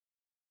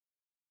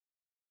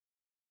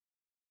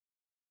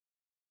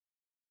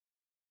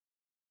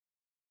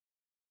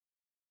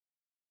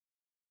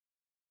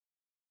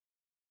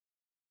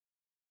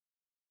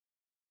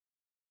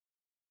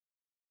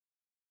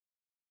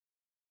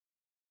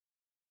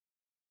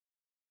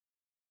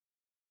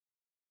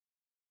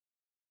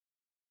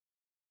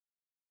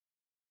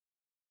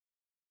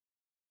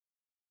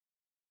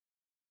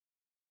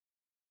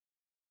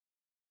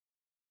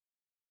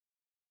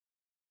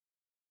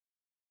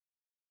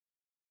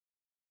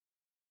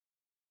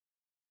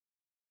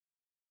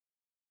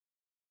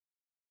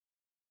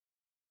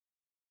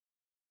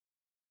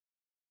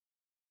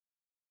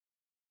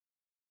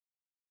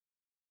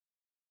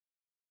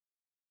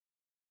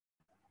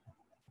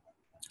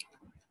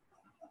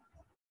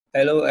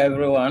Hello,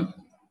 everyone.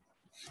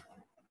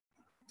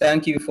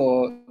 Thank you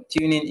for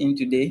tuning in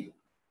today.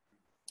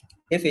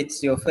 If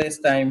it's your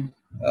first time,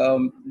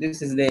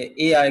 this is the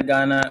AI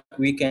Ghana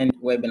Weekend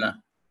webinar.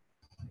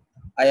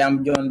 I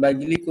am John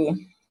Bagiliko,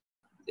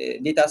 the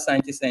data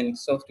scientist and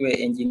software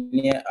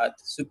engineer at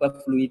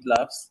Superfluid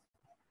Labs.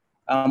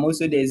 I'm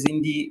also the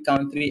Zindi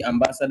Country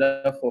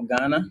Ambassador for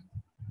Ghana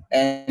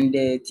and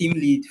the team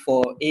lead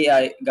for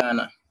AI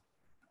Ghana.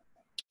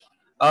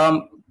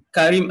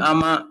 Karim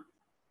Ama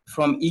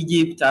from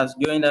Egypt has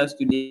joined us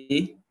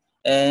today,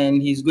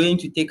 and he's going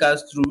to take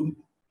us through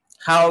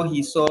how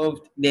he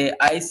solved the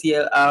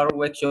ICLR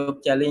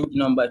workshop challenge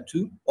number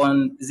 2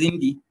 on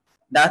Zindi.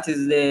 That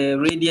is the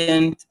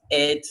Radiant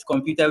Earth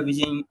computer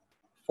vision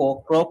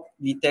for crop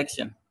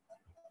detection.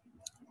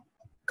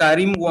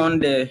 Karim won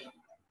the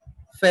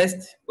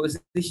first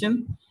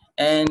position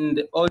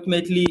and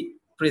ultimately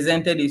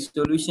presented his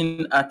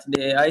solution at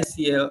the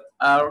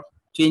ICLR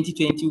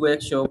 2020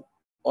 workshop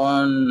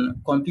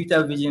on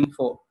computer vision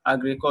for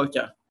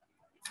agriculture.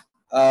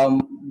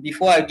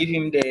 Before I give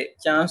him the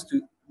chance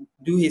to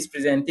do his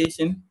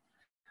presentation,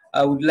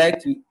 I would like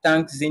to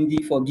thank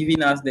Zindi for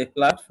giving us the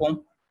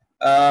platform,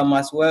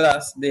 as well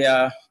as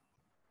their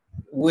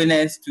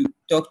willingness to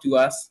talk to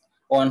us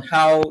on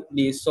how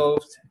they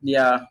solved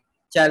their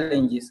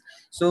challenges.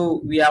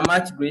 So we are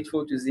much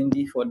grateful to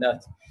Zindi for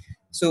that.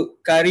 So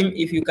Karim,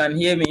 if you can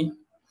hear me,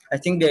 I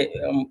think the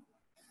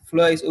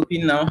floor is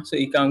open now, so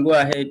you can go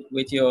ahead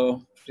with your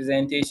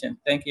presentation.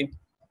 Thank you.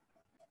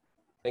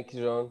 Thank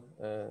you, John.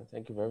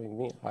 Thank you for having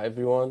me. Hi,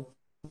 everyone.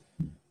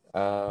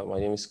 My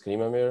name is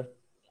Karim Amir.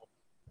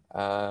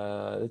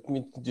 Let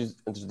me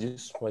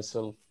introduce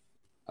myself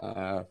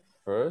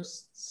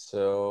first.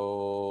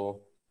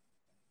 So,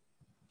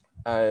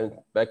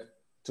 back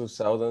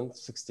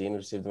 2016,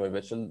 received my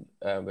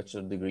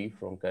bachelor degree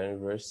from Cairo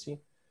University.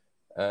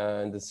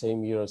 And the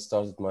same year, I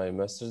started my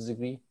master's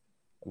degree.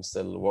 I'm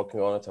still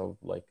working on it.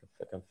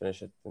 I can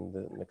finish it in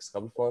the next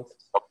couple of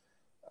months.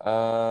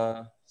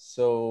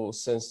 So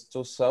since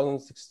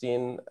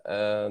 2016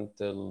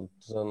 until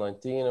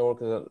 2019, I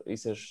worked as a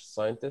research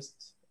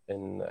scientist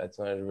at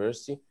my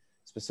university,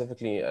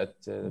 specifically at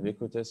the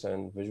Ubiquitous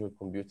and Visual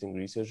Computing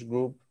Research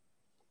Group.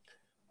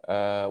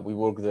 We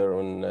worked there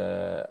on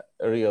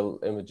aerial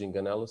imaging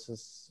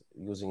analysis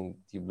using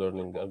deep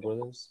learning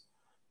algorithms.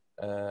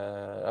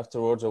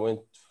 Afterwards, I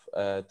went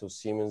to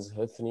Siemens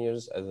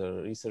Healthineers as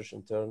a research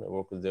intern. I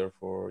worked there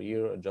for a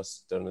year. I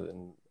just turned it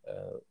in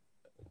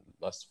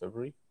last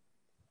February.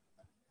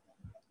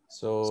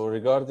 So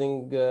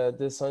regarding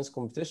the science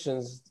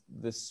competitions,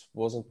 this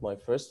wasn't my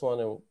first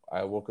one.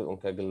 I worked on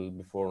Kaggle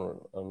before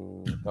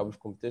on a couple of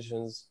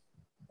competitions.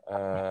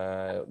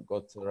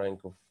 Got a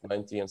rank of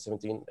 90 and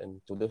 17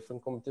 in 2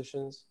 different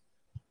competitions.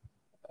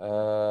 If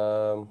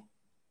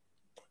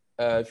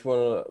you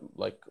want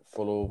to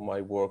follow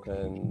my work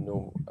and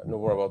know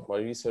more about my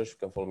research, you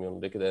can follow me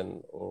on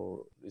LinkedIn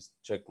or just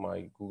check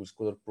my Google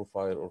Scholar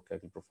profile or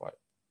Kaggle profile.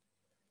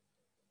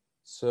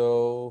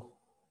 So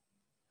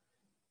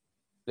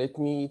let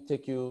me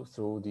take you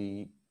through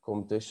the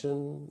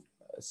competition.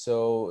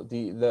 So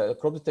the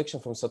crop detection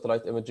from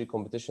satellite imagery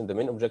competition, the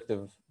main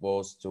objective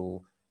was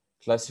to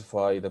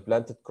classify the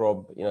planted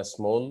crop in a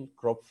small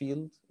crop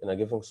field, in a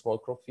given small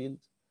crop field,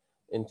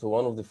 into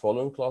one of the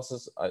following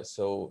classes.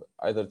 So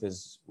either it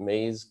is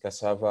maize,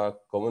 cassava,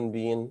 common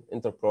bean,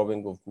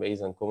 intercropping of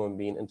maize and common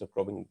bean,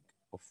 intercropping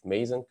of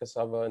maize and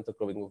cassava,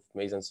 intercropping of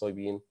maize and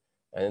soybean,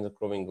 and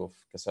intercropping of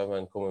cassava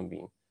and common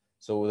bean.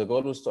 So the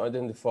goal was to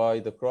identify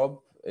the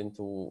crop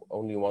into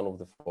only one of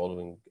the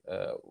following,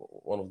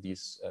 one of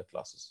these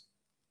classes.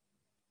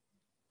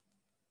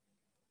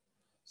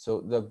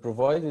 So the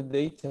provided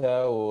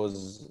data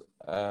was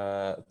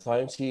a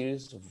time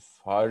series of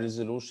high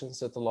resolution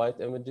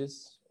satellite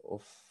images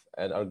of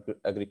an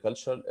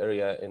agricultural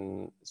area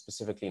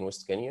specifically in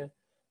West Kenya.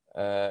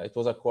 It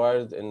was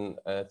acquired in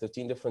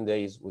 13 different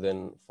days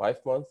within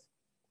 5 months.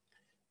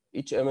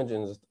 Each image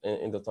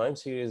in the time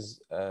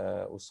series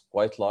was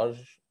quite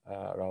large,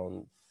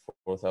 around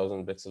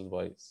 4,000 pixels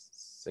by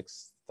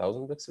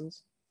 6,000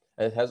 pixels.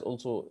 And it has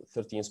also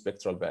 13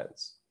 spectral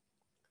bands.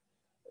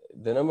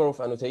 The number of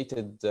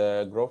annotated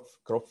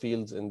crop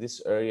fields in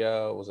this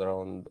area was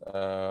around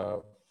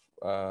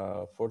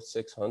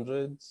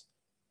 4,600.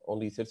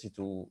 Only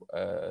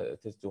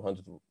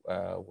 3,200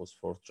 was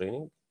for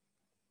training.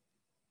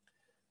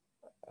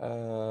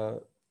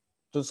 To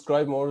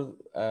describe more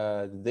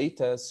the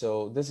data,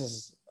 so this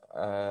is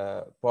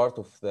part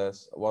of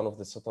one of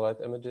the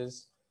satellite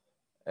images,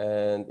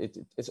 and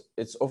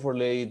it's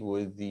overlaid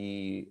with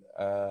the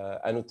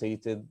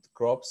annotated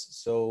crops.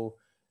 So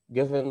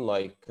given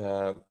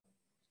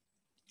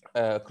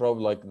a crop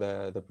like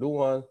the blue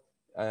one,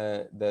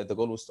 the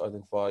goal was to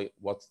identify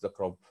what's the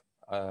crop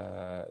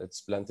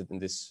it's planted in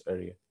this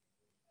area.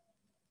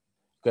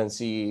 You can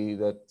see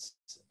that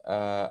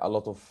a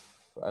lot of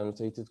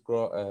annotated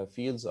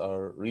fields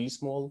are really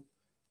small,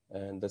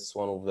 and that's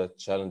one of the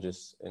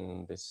challenges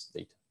in this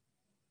data.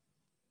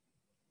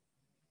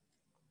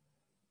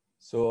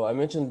 So I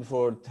mentioned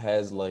before it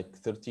has like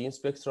 13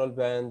 spectral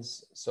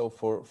bands. So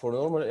for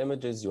normal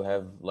images, you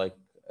have like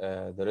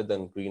the red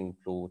and green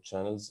blue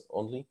channels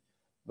only.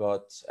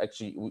 But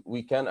actually,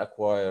 we can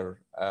acquire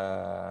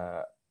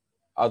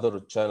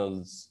other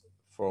channels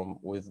from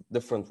with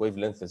different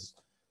wavelengths.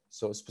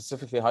 So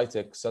specifically,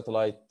 high-tech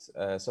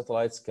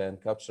satellites can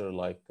capture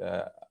like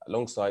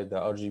alongside the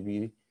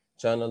RGB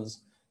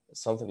channels,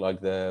 something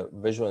like the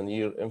visual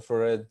near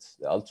infrared,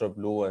 the ultra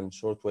blue, and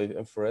shortwave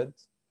infrared.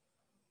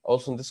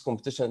 Also, in this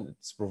competition,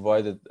 it's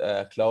provided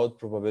a cloud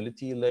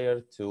probability layer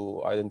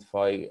to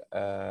identify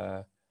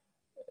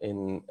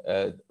in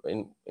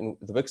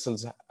the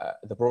pixels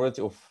the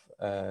probability of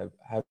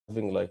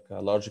having like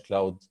a large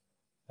cloud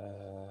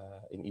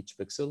in each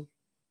pixel.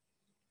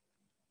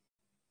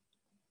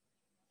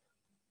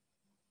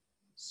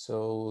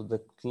 So the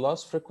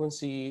class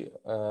frequency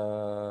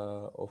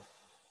of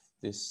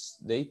this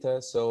data.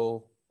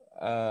 So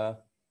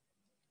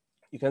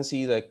you can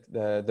see that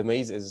the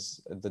maze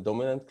is the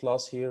dominant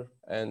class here,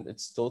 and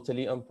it's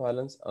totally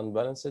unbalanced.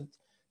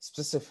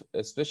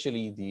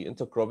 Especially the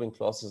intercropping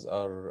classes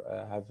are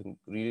having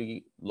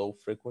really low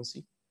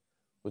frequency,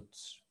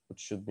 which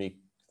should make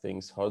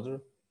things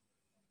harder.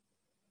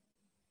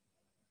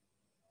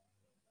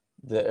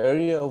 The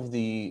area of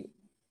this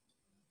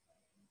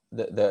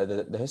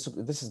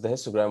is the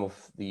histogram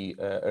of the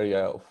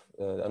area of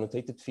the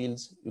annotated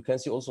fields. You can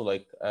see also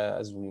like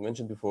as we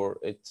mentioned before,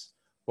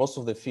 most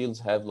of the fields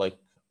have like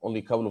only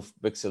a couple of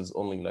pixels,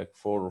 only like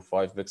 4 or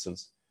 5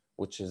 pixels,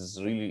 which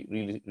is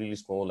really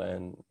small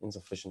and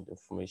insufficient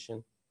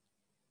information.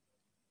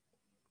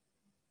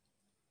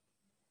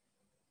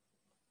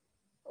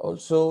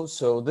 Also,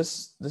 so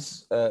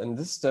in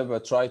this step, I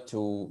try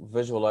to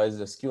visualize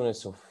the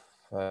skewness of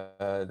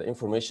the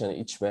information in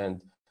each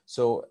band.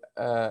 So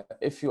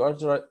if you are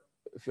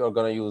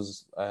gonna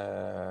use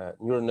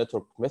neural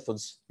network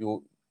methods,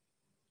 you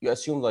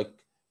assume like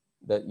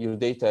that your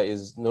data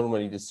is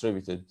normally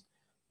distributed,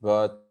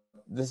 but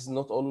this is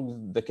not always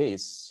the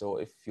case. So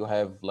if you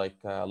have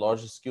like a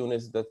large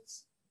skewness, that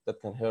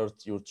can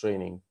hurt your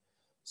training.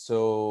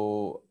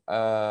 So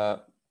I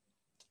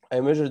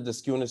measured the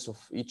skewness of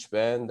each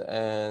band,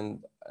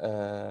 and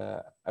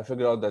I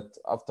figured out that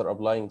after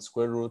applying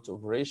square root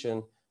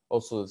operation,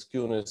 also the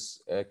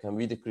skewness can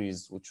be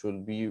decreased, which will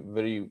be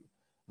very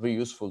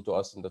useful to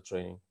us in the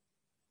training.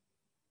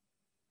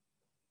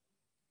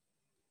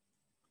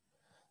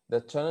 The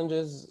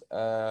challenges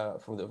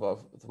from the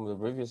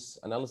previous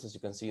analysis, you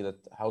can see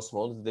that how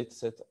small is the data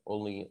set,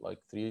 only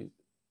like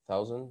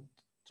 3,000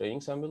 training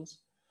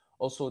samples.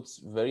 Also, it's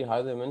very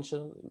high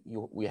dimensional.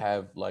 We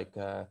have like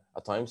a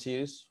time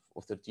series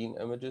of 13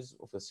 images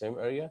of the same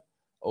area.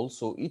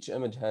 Also, each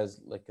image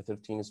has like a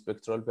 13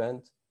 spectral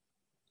band.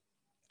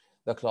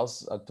 The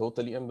classes are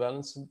totally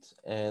imbalanced,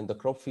 and the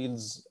crop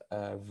fields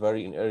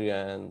vary in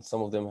area, and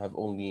some of them have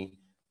only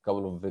a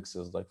couple of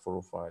pixels, like 4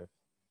 or 5.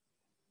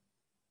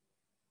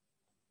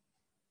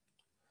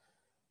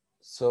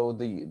 So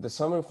the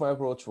summary of my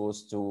approach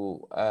was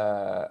to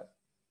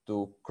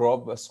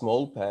crop a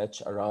small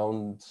patch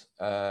around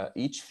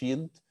each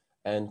field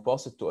and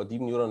pass it to a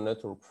deep neural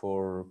network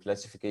for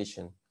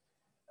classification.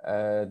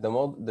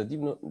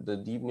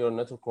 The deep neural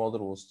network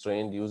model was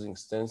trained using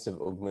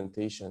extensive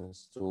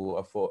augmentations to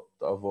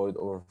avoid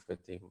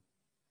overfitting.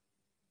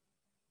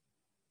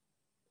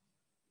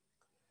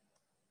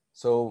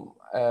 So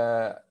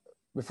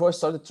before I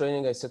started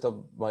training, I set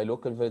up my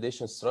local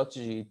validation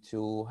strategy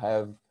to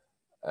have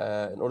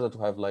in order to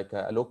have like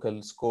a local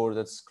score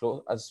that's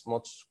as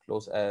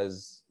close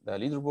as the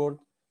leaderboard.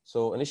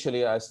 So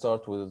initially I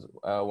start with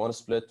one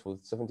split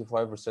with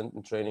 75%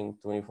 in training,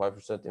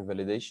 25% in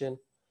validation.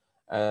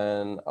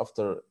 And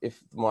after,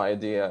 if my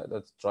idea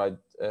that tried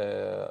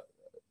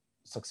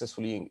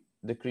successfully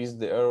decreased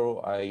the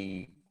error,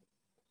 I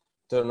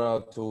turn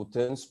out to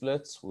 10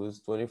 splits with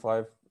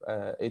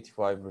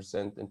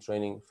 85% in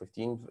training,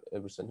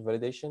 15% in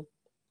validation.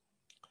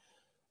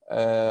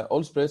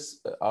 All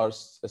splits are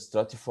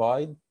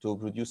stratified to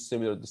produce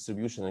similar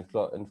distribution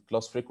and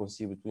class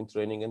frequency between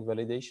training and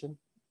validation.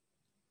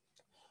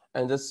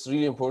 And that's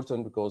really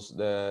important because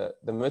the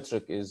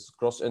metric is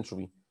cross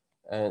entropy,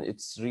 and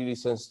it's really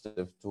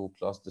sensitive to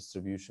class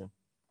distribution.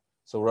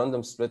 So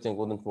random splitting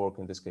wouldn't work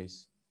in this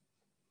case.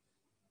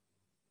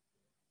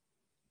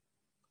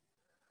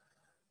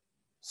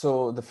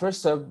 So the first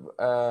step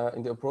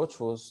in the approach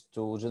was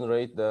to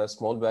generate the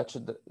small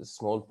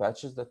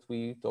patches that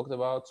we talked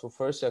about. So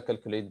first, I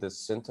calculate the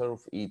center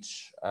of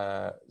each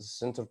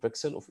center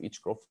pixel of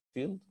each crop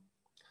field,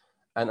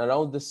 and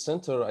around this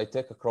center, I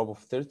take a crop of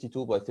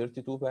 32 by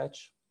 32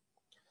 patch,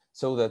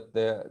 so that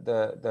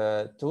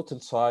the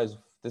total size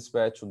of this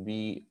patch would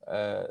be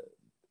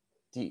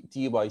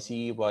T by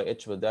C by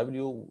H by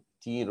W.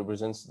 T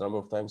represents the number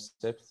of time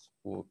steps,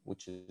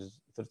 which is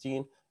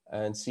 13,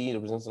 and C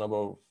represents the number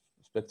of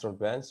spectral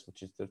bands,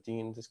 which is 13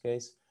 in this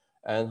case,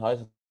 and height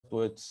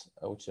widths,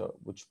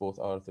 which both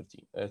are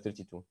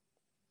 32.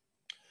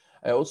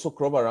 I also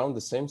crop around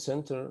the same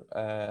center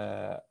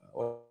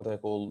what I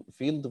call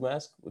field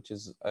mask, which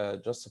is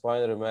just a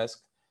binary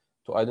mask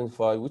to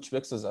identify which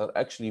pixels are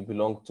actually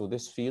belong to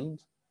this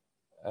field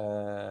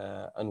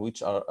and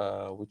which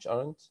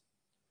aren't.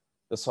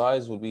 The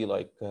size will be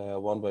like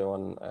 1 by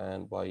 1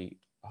 and by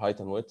height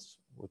and width,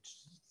 which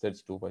is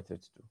 32 by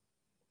 32.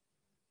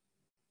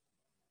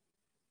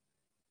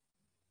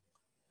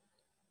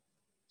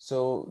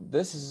 So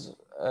this is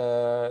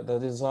the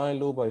design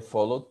loop I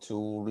followed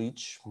to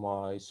reach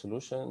my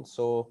solution.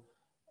 So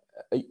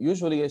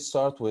usually I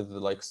start with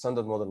like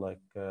standard model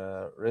like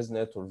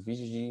ResNet or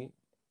VGG,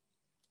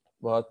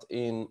 but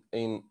in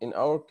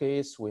our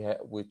case we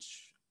have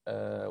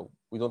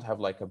we don't have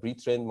like a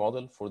pre-trained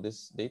model for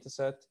this data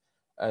set,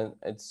 and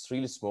it's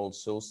really small.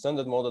 So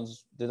standard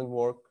models didn't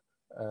work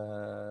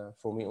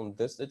for me on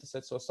this data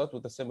set. So I start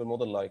with a simple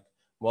model like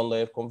one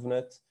layer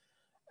ConvNet,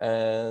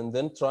 and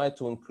then try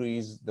to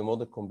increase the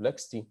model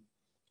complexity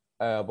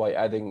by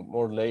adding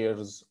more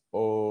layers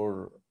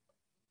or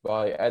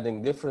by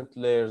adding different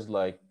layers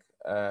like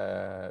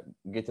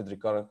gated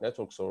recurrent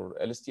networks or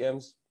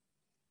LSTMs.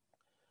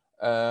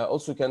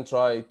 Also, you can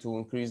try to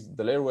increase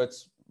the layer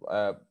widths,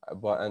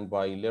 and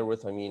by layer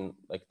width, I mean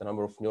like the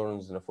number of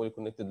neurons in a fully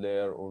connected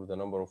layer or the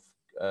number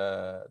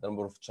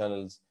of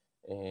channels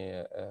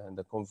in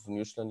the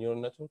convolutional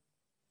neural network.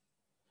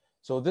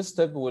 So this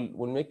step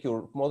will make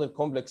your model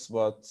complex,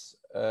 but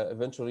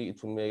eventually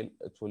it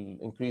will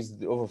increase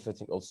the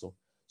overfitting also.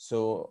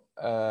 So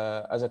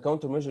as a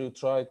countermeasure, you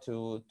try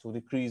to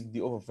decrease the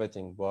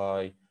overfitting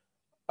by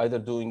either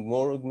doing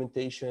more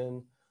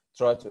augmentation,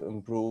 try to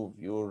improve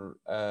your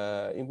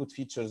input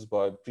features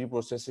by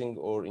pre-processing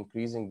or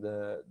increasing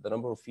the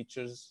number of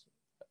features.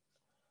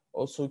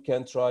 Also, you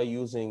can try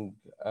using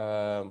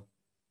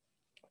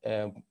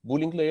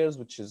pooling layers,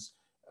 which is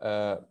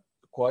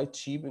quite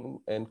cheap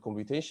in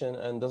computation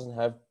and doesn't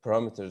have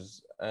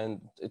parameters,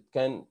 and it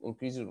can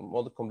increase your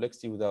model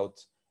complexity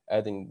without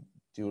adding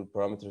to your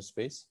parameter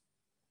space.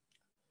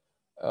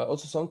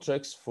 Also, some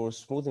tricks for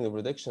smoothing the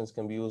predictions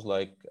can be used,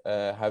 like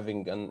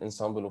having an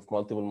ensemble of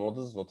multiple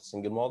models, not a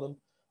single model.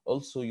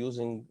 Also,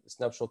 using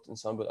snapshot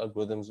ensemble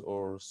algorithms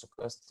or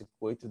stochastic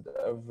weighted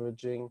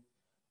averaging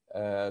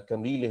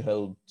can really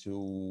help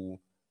to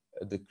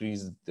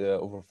decrease the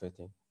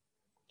overfitting.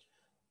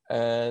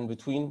 And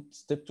between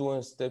step 2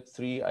 and step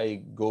 3,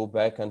 I go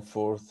back and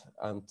forth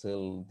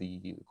until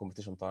the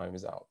competition time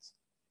is out.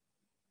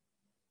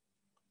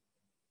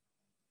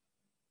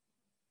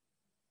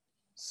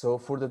 So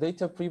for the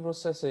data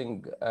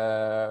pre-processing,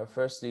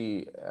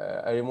 firstly,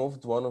 I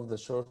removed one of the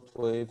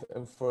shortwave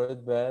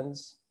infrared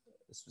bands,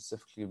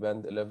 specifically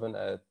band 11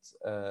 at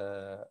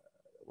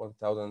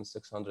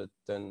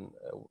 1610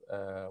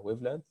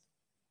 wavelength.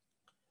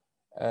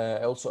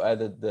 I also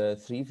added the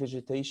 3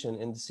 vegetation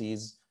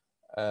indices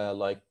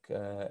like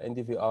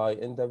NDVI,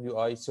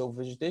 NWI. So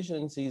vegetation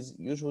indices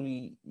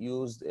usually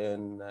used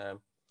in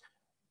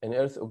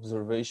Earth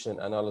observation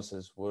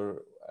analysis,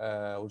 where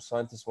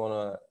scientists want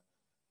to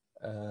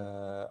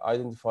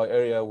identify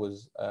area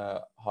with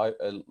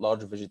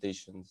large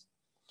vegetations.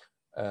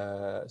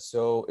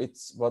 So it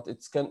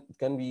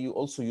can be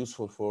also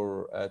useful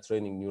for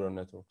training neural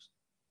networks.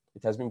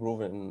 It has been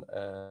proven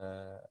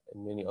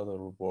in many other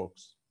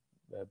works,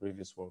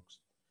 previous works.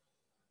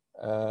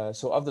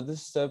 So after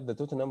this step, the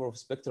total number of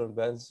spectral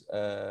bands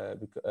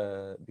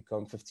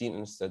become 15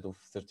 instead of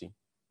 13.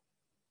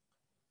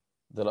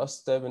 The last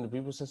step in the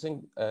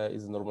pre-processing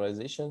is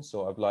normalization.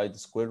 So I applied the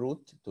square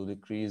root to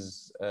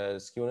decrease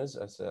skewness,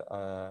 as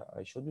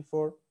I showed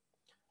before.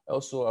 I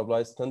also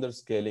applied standard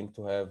scaling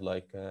to have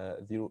like a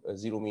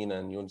zero mean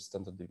and unit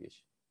standard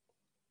deviation.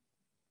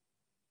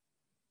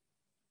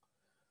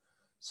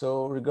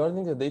 So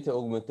regarding the data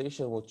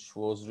augmentation, which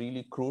was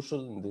really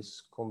crucial in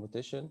this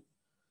competition,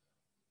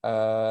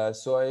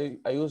 so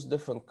I use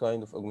different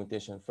kind of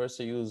augmentation.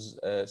 First, I use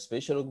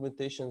spatial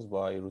augmentations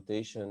by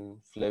rotation,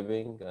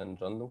 flipping,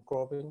 and random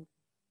cropping.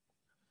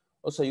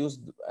 Also, I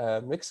used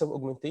mix-up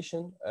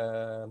augmentation,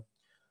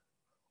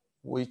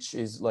 which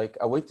is like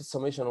a weighted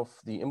summation of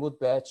the input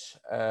batch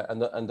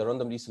and the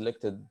randomly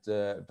selected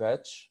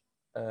batch.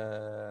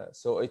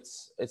 So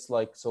it's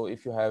like, so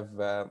if you have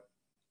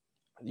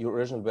your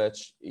original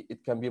batch,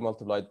 it can be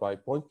multiplied by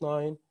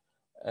 0.9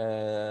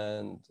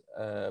 and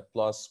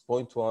plus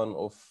 0.1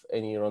 of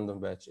any random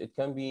batch. It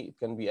can be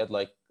at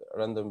like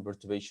random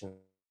perturbations.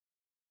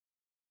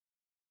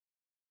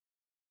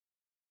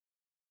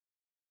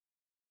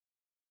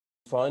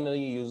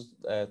 Finally,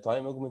 used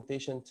time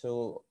augmentation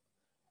to,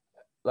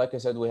 like I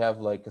said, we have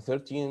like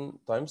 13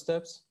 time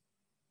steps.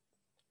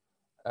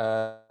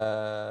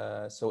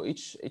 So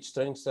each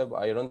training step,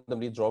 I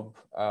randomly drop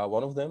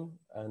one of them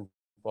and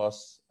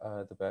pass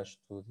the batch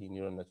to the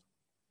neural network.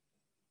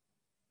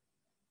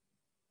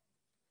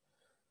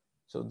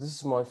 So this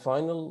is my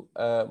final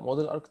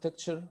model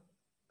architecture.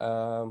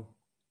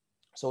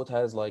 So it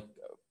has like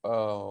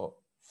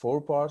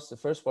 4 parts. The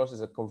first part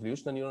is a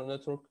convolutional neural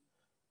network,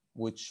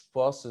 which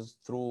passes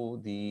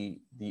through the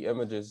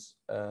images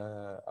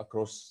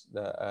across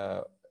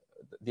the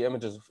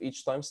images of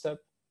each time step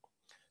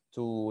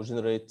to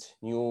generate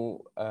new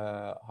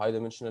high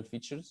dimensional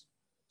features.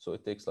 So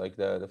it takes like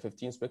the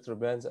 15 spectral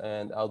bands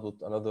and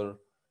output another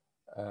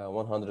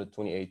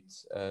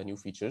 128 new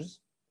features.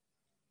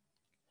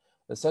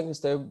 The second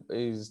step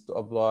is to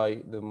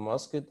apply the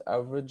masked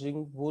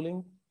averaging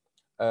pooling.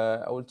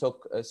 I will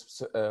talk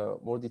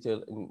more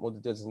details in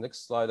the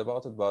next slide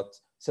about it, but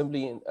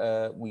simply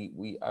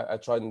I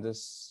tried in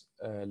this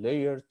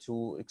layer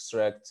to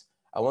extract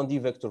a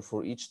 1D vector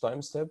for each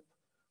time step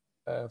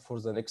for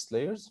the next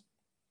layers.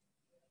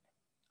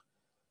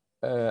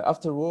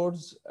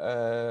 Afterwards,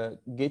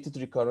 gated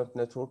recurrent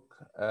network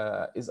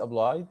is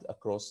applied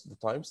across the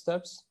time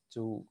steps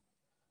to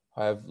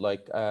have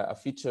like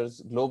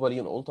features globally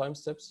in all time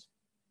steps.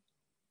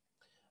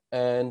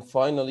 And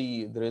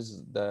finally, there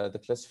is the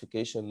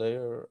classification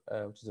layer,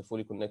 which is a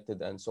fully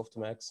connected and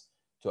softmax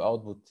to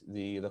output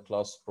the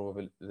class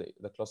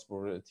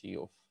probability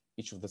of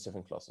each of the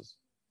 7 classes.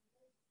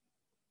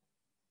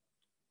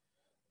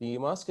 The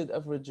masked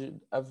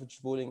average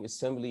pooling is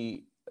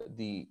simply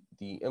the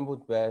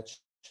input batch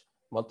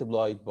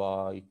multiplied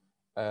by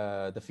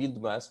the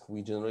field mask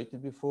we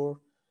generated before.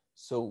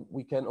 So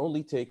we can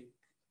only take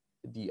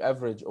the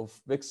average of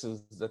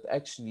pixels that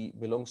actually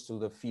belongs to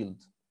the field.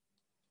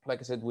 Like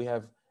I said,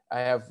 I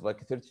have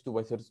like a 32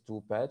 by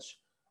 32 patch,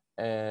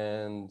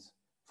 and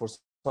for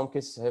some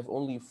cases I have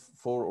only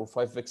 4 or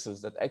 5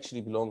 pixels that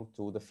actually belong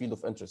to the field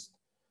of interest.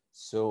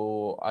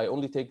 So I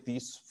only take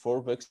these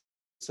 4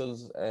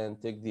 pixels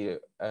and take the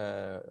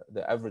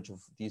average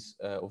of these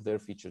of their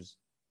features.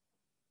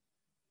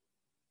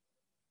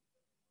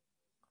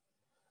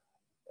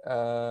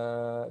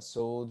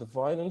 So the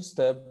final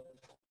step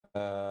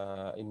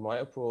in my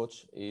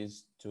approach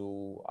is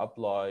to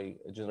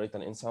generate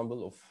an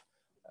ensemble of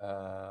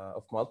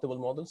multiple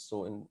models.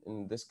 So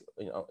in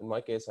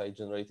my case, I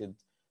generated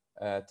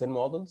 10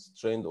 models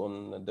trained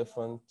on a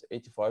different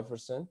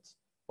 85%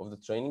 of the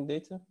training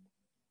data.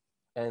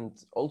 And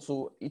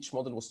also each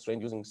model was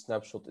trained using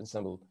snapshot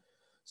ensemble.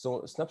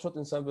 So snapshot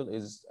ensemble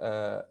is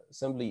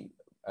simply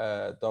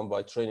done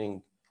by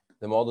training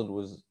the model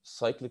with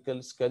cyclical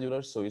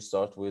scheduler. So you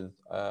start with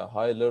a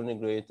high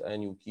learning rate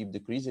and you keep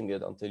decreasing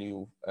it until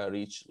you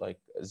reach like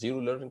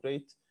 0 learning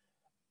rate.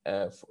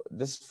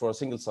 This is for a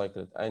single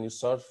cycle. And you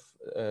start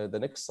the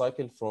next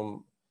cycle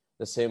from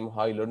the same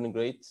high learning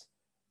rate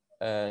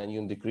and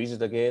you decrease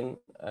it again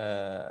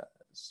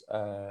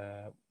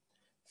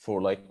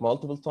for like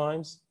multiple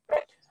times.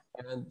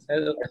 And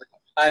Hello.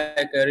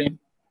 Hi, Karim.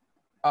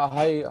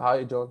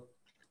 hi, John.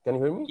 Can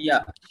you hear me?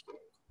 Yeah,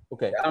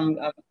 Okay. I'm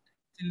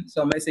getting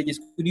some messages.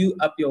 Could you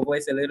up your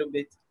voice a little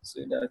bit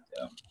so that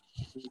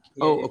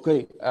Oh,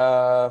 okay.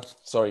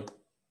 Sorry.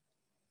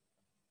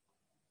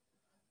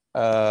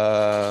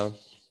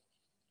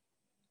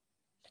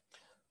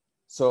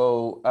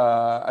 So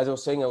as I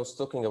was saying, I was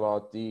talking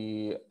about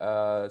the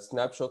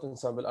snapshot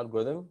ensemble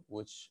algorithm,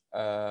 which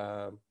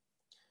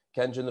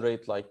can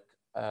generate like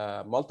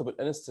multiple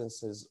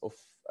instances of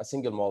a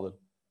single model.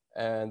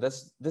 And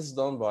this is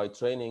done by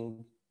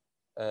training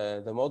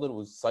the model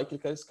with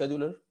cyclical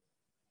scheduler.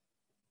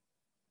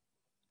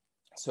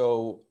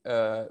 So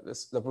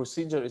the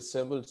procedure is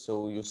simple.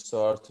 So you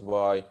start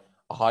by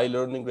a high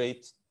learning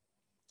rate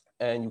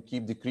and you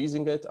keep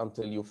decreasing it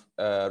until you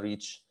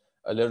reach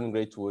a learning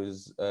rate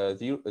with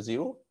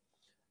zero.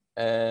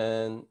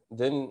 And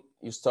then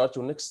you start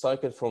your next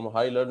cycle from a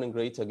high learning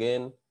rate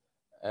again,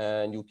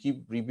 and you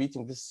keep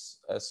repeating this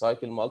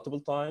cycle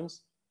multiple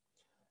times.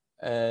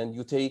 And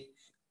you take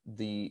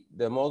the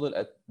model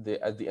at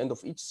the end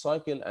of each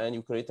cycle, and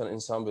you create an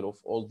ensemble of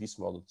all these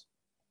models.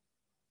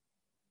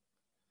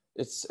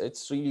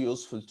 It's really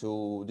useful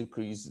to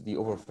decrease the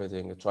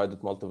overfitting. I tried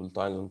it multiple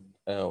times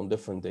on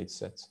different data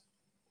sets.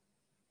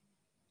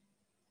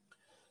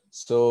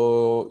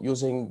 So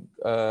using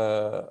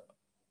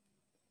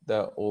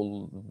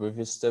all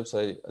previous steps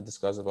I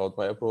discussed about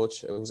my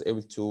approach, I was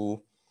able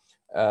to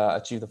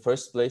achieve the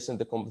first place in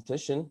the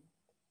competition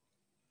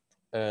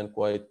and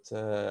quite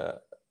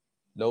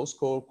low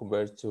score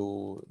compared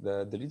to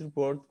the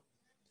leaderboard.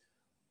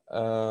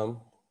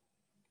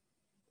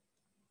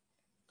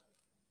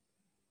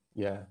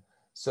 Yeah,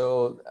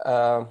 so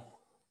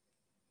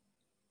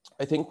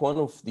I think one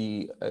of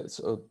the,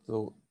 so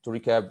to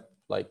recap,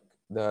 like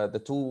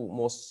the two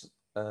most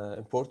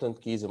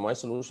important keys in my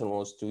solution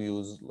was to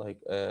use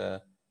like an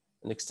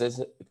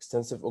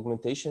extensive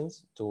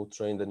augmentations to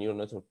train the neural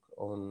network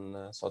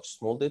on such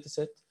small data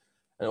set,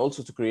 and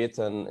also to create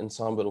an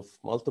ensemble of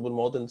multiple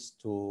models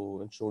to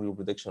ensure your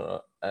prediction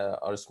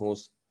are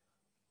smooth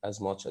as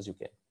much as you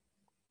can.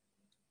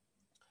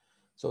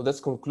 So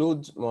let's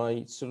conclude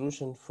my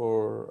solution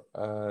for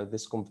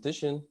this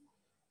competition.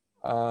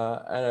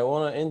 And I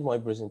want to end my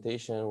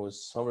presentation with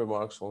some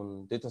remarks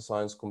on data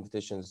science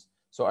competitions.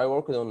 So I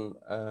worked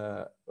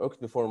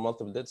before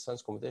multiple data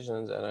science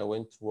competitions, and I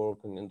went to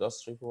work in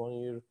industry for 1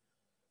 year.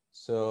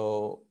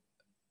 So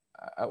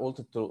I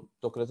wanted to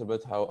talk a little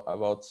bit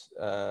about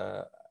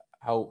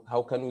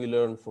how can we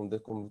learn from the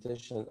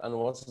competition, and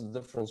what's the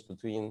difference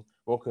between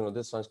working on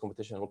data science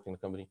competition and working in a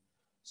company.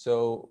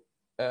 So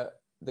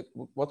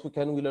what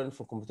can we learn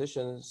from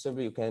competition?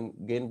 Simply, you can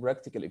gain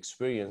practical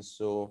experience.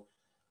 So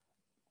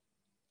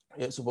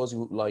yeah, suppose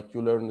you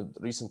you learned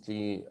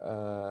recently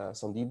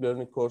some deep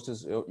learning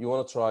courses. You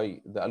want to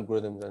try the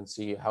algorithms and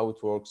see how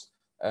it works.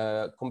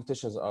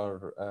 Competitions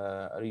are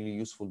a really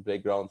useful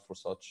playground for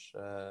such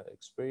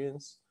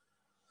experience.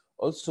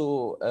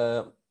 Also,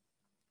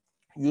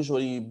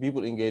 usually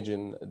people engage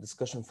in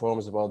discussion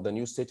forums about the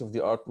new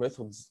state-of-the-art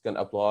methods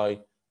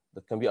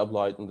that can be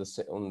applied on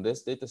on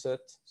this data set.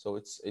 So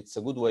it's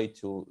a good way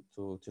to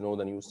know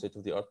the new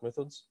state-of-the-art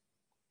methods.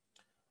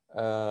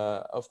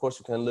 Of course,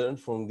 you can learn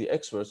from the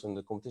experts in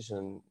the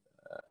competition.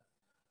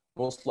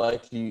 Most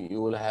likely,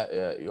 you will have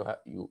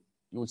you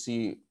will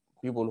see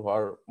people who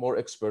are more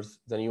experts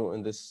than you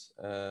in this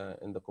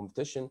in the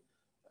competition,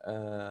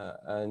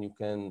 and you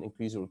can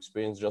increase your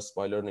experience just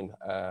by learning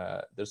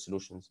their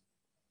solutions.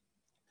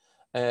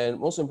 And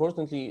most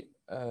importantly,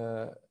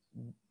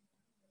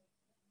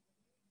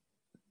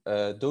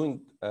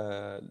 doing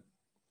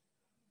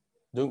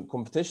doing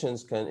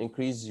competitions can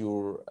increase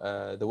your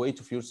the weight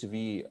of your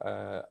CV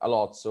a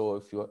lot. So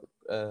if you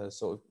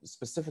so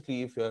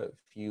specifically if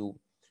you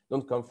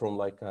don't come from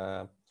like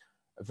a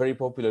very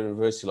popular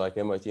university like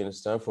MIT and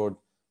Stanford,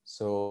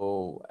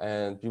 so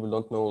and people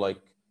don't know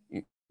like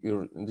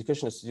your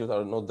education institutes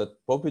are not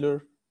that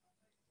popular.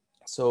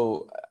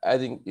 So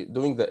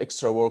doing the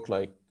extra work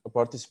like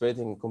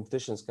participating in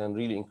competitions can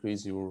really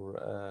increase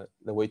your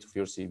the weight of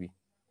your CV.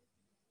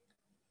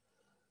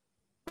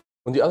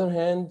 On the other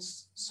hand,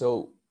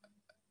 so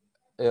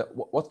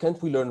what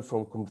can't we learn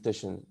from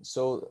competition?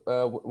 So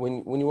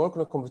when you work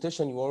on a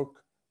competition, you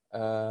work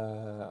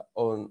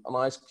on a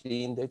nice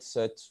clean data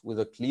set with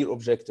a clear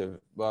objective,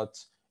 but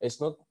it's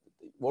not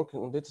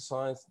working on data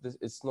science.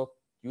 It's not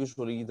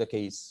usually the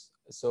case.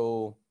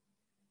 So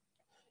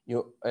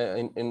you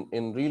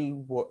in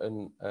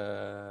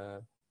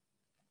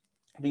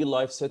real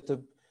life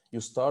setup, you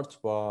start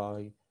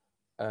by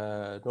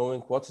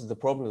knowing what is the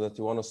problem that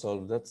you want to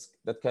solve.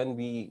 That can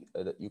be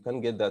you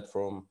can get that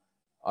from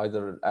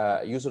either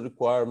a user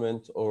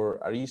requirement or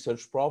a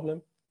research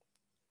problem.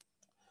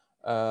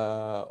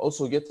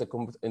 Also get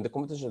in the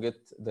competition, get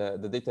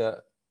the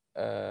data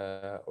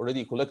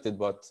already collected,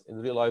 but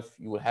in real life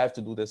you will have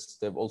to do this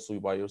step also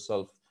by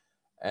yourself,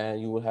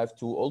 and you will have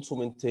to also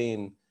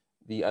maintain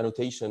the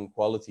annotation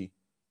quality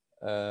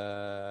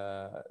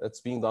that's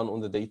being done on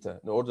the data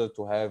in order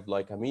to have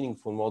like a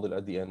meaningful model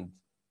at the end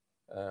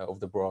of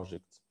the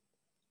project.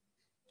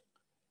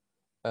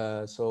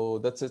 So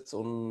that's it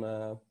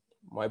on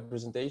my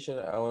presentation.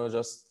 I want to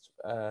just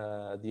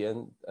at the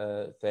end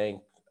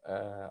thank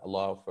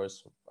Allah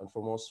first and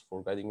foremost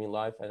for guiding me in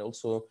life, and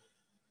also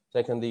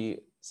secondly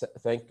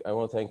I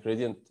want to thank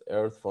Radiant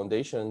Earth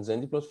Foundation and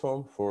Zendi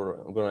platform for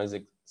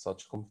organizing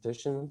such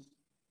competitions.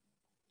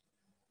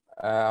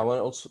 I want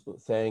to also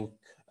thank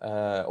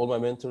all my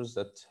mentors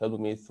that helped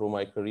me through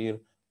my career,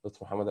 Dr.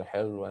 Muhammad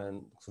Al-Hel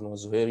and Dr. Noah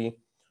Zuhairi,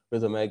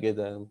 Rida Magid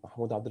and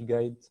Mahmoud Abdel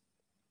Gaid.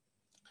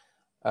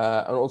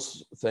 And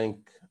also thank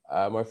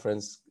my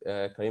friends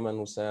Karim and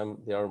Wissam.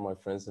 They are my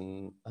friends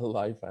in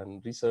life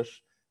and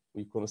research.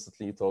 We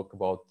constantly talk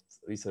about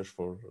research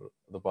for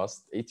the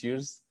past 8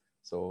 years.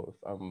 So if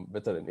I'm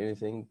better in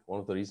anything, one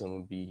of the reasons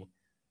would be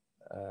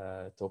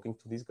talking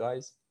to these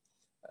guys.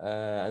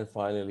 And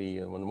finally,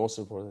 and most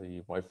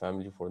importantly, my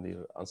family for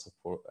their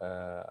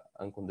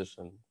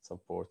unconditional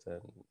support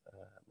and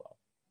love.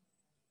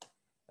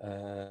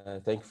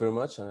 Thank you very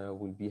much, and I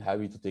will be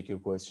happy to take your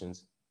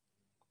questions.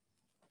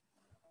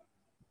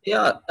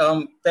 Yeah,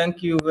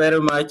 thank you very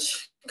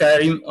much,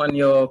 Karim, on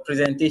your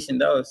presentation.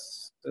 That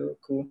was so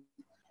cool.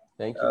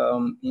 Thank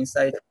you.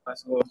 Insight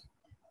as well.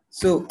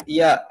 So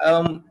yeah,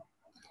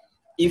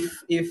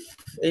 if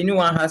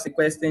anyone has a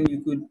question,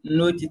 you could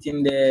note it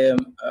in the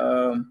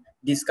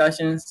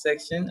discussion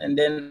section, and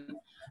then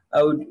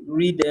I would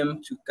read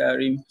them to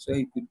Karim so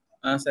he could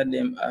answer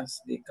them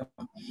as they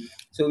come.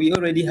 So we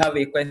already have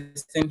a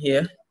question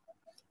here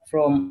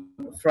from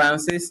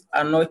Francis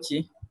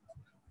Anochi.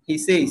 He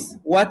says,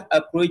 what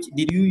approach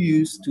did you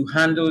use to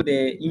handle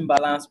the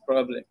imbalance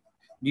problem?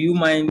 Do you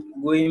mind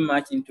going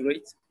much into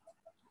it?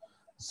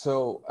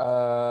 So,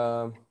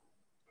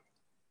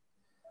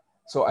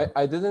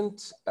 I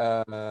didn't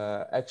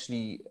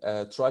actually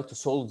try to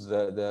solve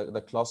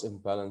the class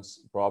imbalance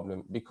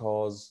problem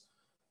because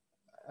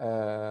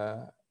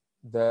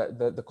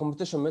the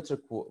competition metric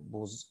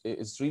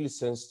is really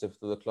sensitive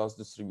to the class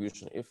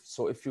distribution.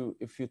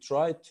 If you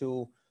try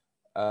to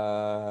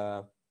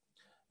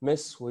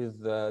mess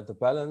with the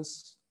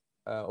balance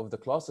of the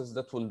classes,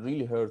 that will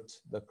really hurt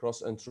the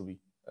cross entropy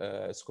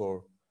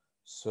score.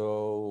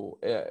 So,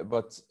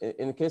 but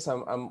in case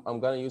I'm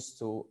gonna use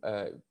to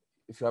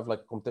if you have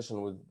like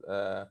competition with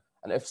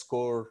an F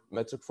score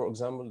metric, for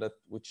example, that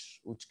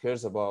which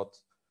cares about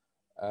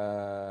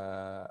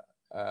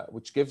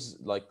which gives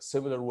like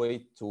similar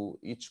weight to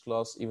each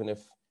class, even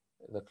if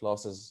the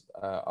classes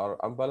are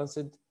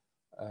unbalanced,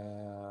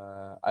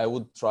 I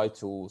would try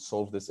to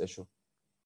solve this issue.